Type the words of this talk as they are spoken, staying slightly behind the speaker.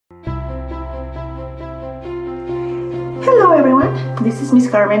everyone, this is Miss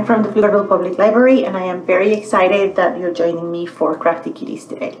Carmen from the Pflugerville Public Library, and I am very excited that you're joining me for Crafty Kiddies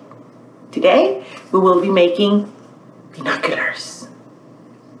today. Today, we will be making binoculars.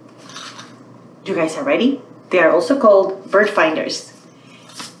 You guys are ready? They are also called bird finders.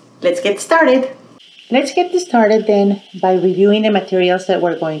 Let's get started. Let's get started then by reviewing the materials that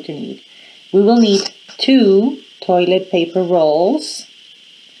we're going to need. We will need 2 toilet paper rolls.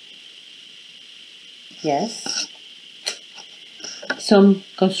 Yes. Some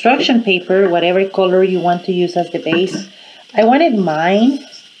construction paper, whatever color you want to use as the base. I wanted mine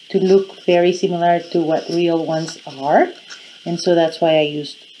to look very similar to what real ones are, and so that's why I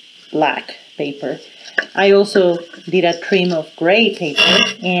used black paper. I also did a trim of gray paper,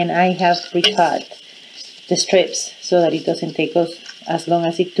 and I have recut the strips so that it doesn't take us as long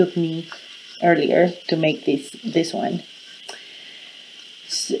as it took me earlier to make this one.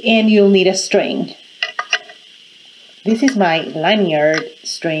 And you'll need a string. This is my lanyard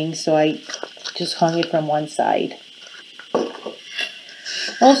string, so I just hung it from one side.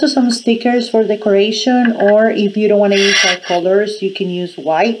 Also some stickers for decoration, or if you don't want to use our colors, you can use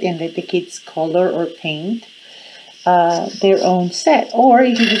white and let the kids color or paint their own set. Or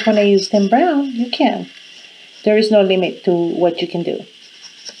if you just want to use them brown, you can. There is no limit to what you can do.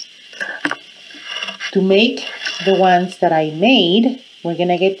 To make the ones that I made, we're going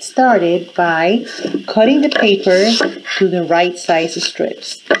to get started by cutting the paper to the right size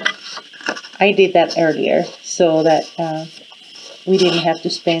strips. I did that earlier so that we didn't have to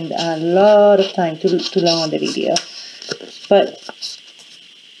spend a lot of time too long on the video. But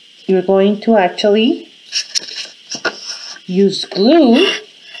you're going to actually use glue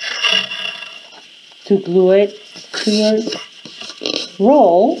to glue it to your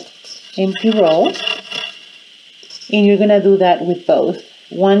roll, empty roll. And you're going to do that with both.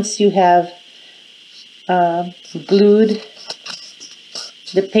 Once you have glued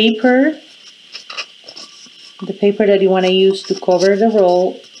the paper that you want to use to cover the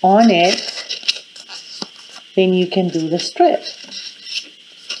roll on it, then you can do the strip,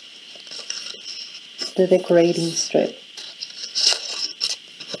 the decorating strip.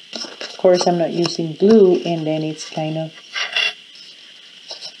 Of course, I'm not using glue, and then it's kind of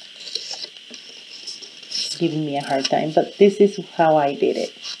giving me a hard time, but this is how I did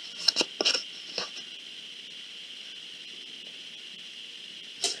it.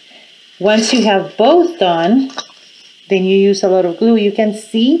 Once you have both done, then you use a lot of glue. You can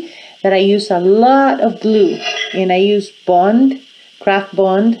see that I use a lot of glue, and I use Bond, Craft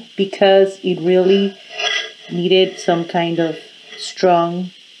Bond, because it really needed some kind of strong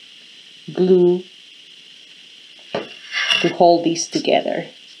glue to hold these together.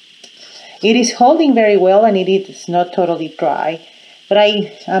 It is holding very well, and it is not totally dry, but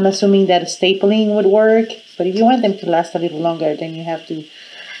I'm assuming that stapling would work. But if you want them to last a little longer, then you have to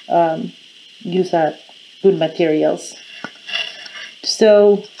use good materials.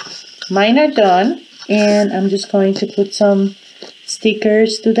 So mine are done, and I'm just going to put some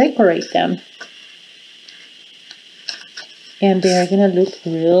stickers to decorate them. And they're gonna look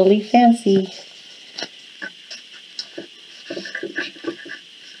really fancy.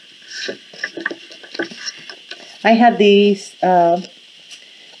 I had these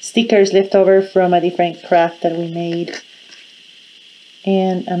stickers left over from a different craft that we made,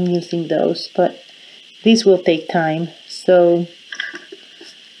 and I'm using those, but these will take time. So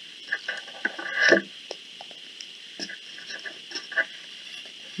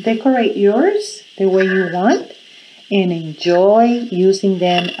decorate yours the way you want and enjoy using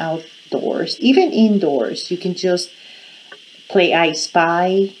them outdoors. Even indoors, you can just play I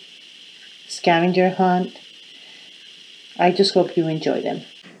Spy, scavenger hunt. I just hope you enjoy them.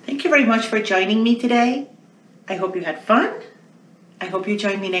 Thank you very much for joining me today. I hope you had fun. I hope you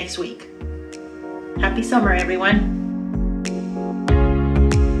join me next week. Happy summer, everyone.